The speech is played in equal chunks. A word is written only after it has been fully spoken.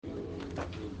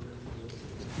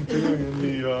Continuing in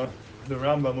the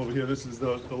Rambam over here, this is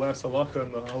the last halacha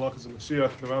and the halachas of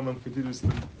Mashiach. The Rambam continues to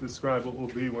describe what will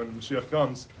be when Mashiach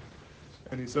comes.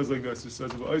 And he says like this, he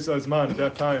says, at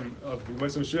that time of the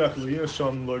Mashiach,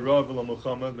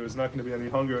 there's not going to be any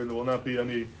hunger, and there will not be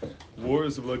any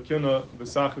wars, there'll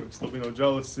be no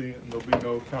jealousy, and there'll be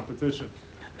no competition.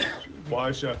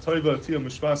 Why? Because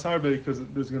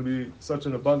there's going to be such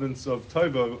an abundance of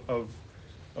taiva,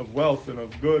 of wealth and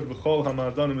of good, and all the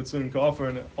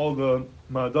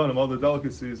ma'adanim, all the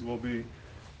delicacies will be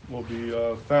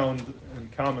found in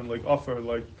common, like offer,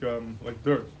 like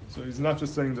dirt. So he's not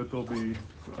just saying that there'll be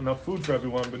enough food for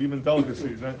everyone, but even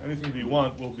delicacies. Anything that you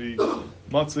want will be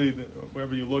matzah.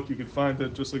 Wherever you look, you can find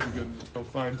it. Just like you'll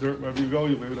find dirt wherever you go,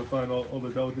 you'll be able to find all the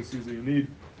delicacies that you need.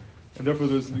 And therefore,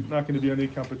 there's not going to be any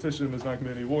competition. There's not going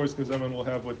to be any wars because everyone will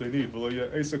have what they need.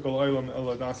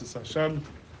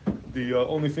 The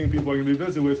only thing people are going to be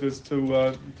busy with is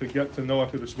to get to know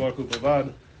HaKadosh Baruch Hu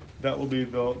Vaad. That will be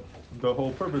the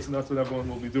whole purpose, and that's what everyone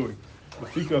will be doing. So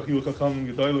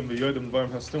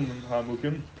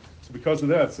because of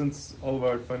that, since all of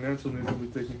our financial needs will be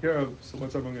taken care of, so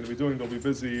what's everyone going to be doing? They'll be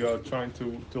busy trying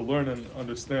to learn and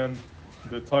understand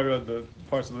the Torah, the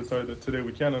parts of the Torah that today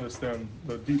we can't understand,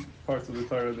 the deep parts of the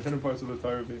Torah, the hidden parts of the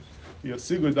Torah. And we'll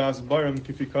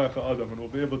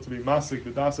be able to be masik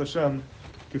b'das Hashem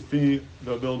kifi,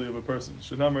 the ability of a person.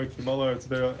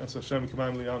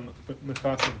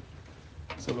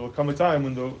 So there will come a time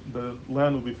when the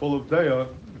land will be full of daya.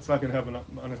 It's not going to happen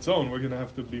on its own. We're going to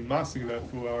have to be masking that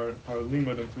through our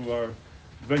limud and through our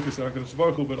dveikus and HaKadosh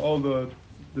Baruch Hu, but all the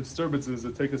disturbances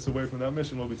that take us away from that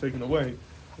mission will be taken away.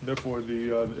 And therefore, the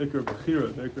ikar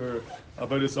bechira, the ikar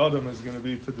avodas adam is going to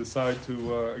be to decide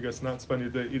to, not spend your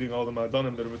day eating all the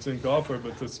ma'adanim that a mitzvah can offer,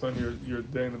 but to spend your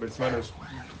day in the Beis Medrash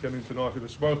getting to know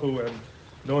HaKadosh Baruch Hu and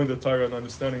knowing the Torah and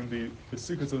understanding the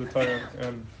secrets of the Torah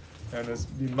and as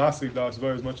be masik das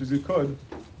as much as you could,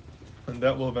 and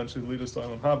that will eventually lead us to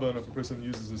Olam Haba. And if a person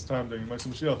uses his time during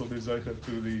Mashiach, will be zeicha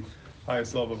to the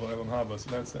highest level of Olam Haba. So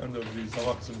that's the end of these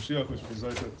halachas of Mashiach, which will be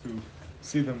zeicha to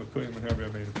see them with Kuyim and Harbi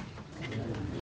Amedim.